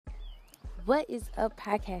What is up,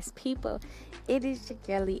 podcast people? It is your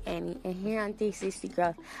girlie Annie, and here on 360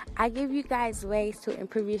 Growth, I give you guys ways to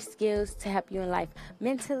improve your skills to help you in life,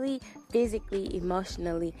 mentally, physically,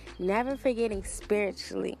 emotionally, never forgetting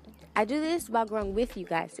spiritually. I do this while growing with you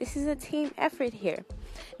guys. This is a team effort here.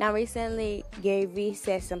 Now, recently, Gary Vee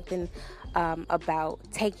said something about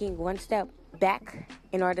taking one step back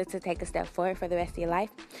in order to take a step forward for the rest of your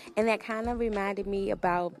life, and that kind of reminded me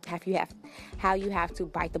about how you have to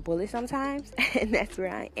bite the bullet sometimes, and that's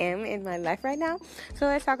where I am in my life right now. So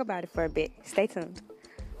let's talk about it for a bit. Stay tuned.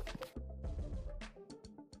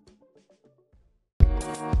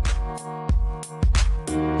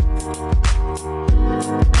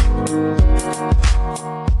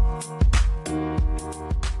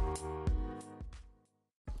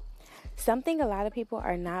 Something a lot of people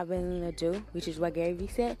are not willing to do, which is what Gary Vee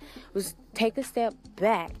said, was take a step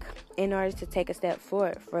back in order to take a step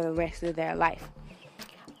forward for the rest of their life.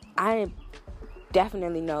 I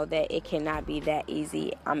definitely know that it cannot be that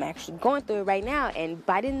easy. I'm actually going through it right now, and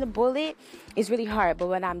biting the bullet is really hard. But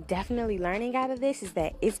what I'm definitely learning out of this is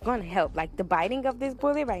that it's going to help. Like, the biting of this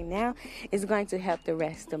bullet right now is going to help the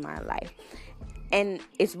rest of my life. And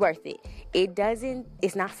it's worth it.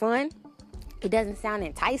 It's not fun. It doesn't sound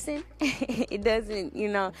enticing. It doesn't,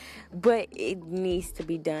 but it needs to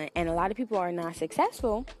be done. And a lot of people are not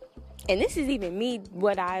successful. And this is even me,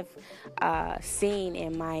 what I've seen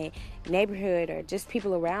in my neighborhood or just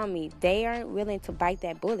people around me. They aren't willing to bite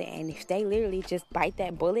that bullet. And if they literally just bite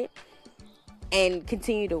that bullet and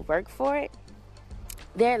continue to work for it,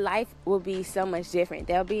 their life will be so much different.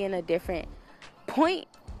 They'll be in a different point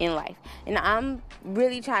in life. And I'm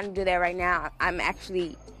really trying to do that right now. I'm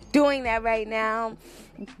actually doing that right now,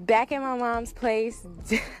 back at my mom's place.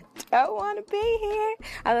 Don't want to be here.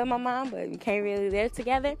 I love my mom, but we can't really live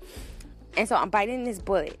together. And so I'm biting this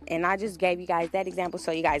bullet, and I just gave you guys that example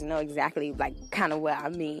so you guys know exactly kind of what I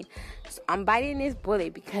mean. So I'm biting this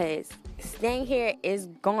bullet because staying here is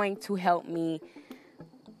going to help me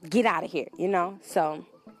get out of here, So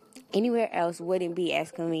anywhere else wouldn't be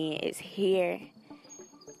as convenient as here.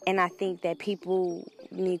 And I think that people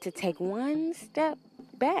need to take one step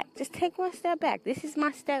back. Just take one step back. This is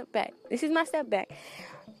my step back.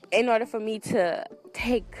 In order for me to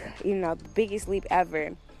take, the biggest leap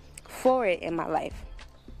ever forward in my life.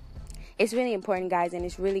 It's really important, guys, and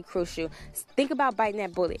it's really crucial. Think about biting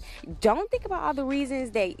that bullet. Don't think about all the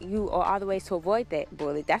reasons or all the ways to avoid that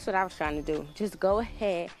bullet. That's what I was trying to do. Just go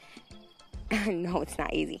ahead. No, it's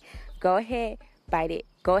not easy. Go ahead, bite it.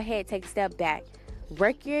 Go ahead, take a step back.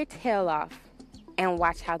 Work your tail off and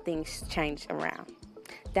watch how things change around.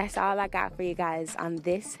 That's all I got for you guys on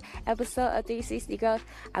this episode of 360 Growth.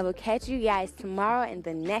 I will catch you guys tomorrow in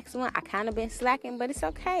the next one. I kind of been slacking, but it's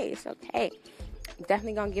okay. I'm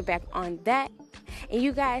definitely going to get back on that. And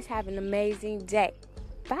you guys have an amazing day.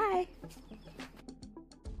 Bye.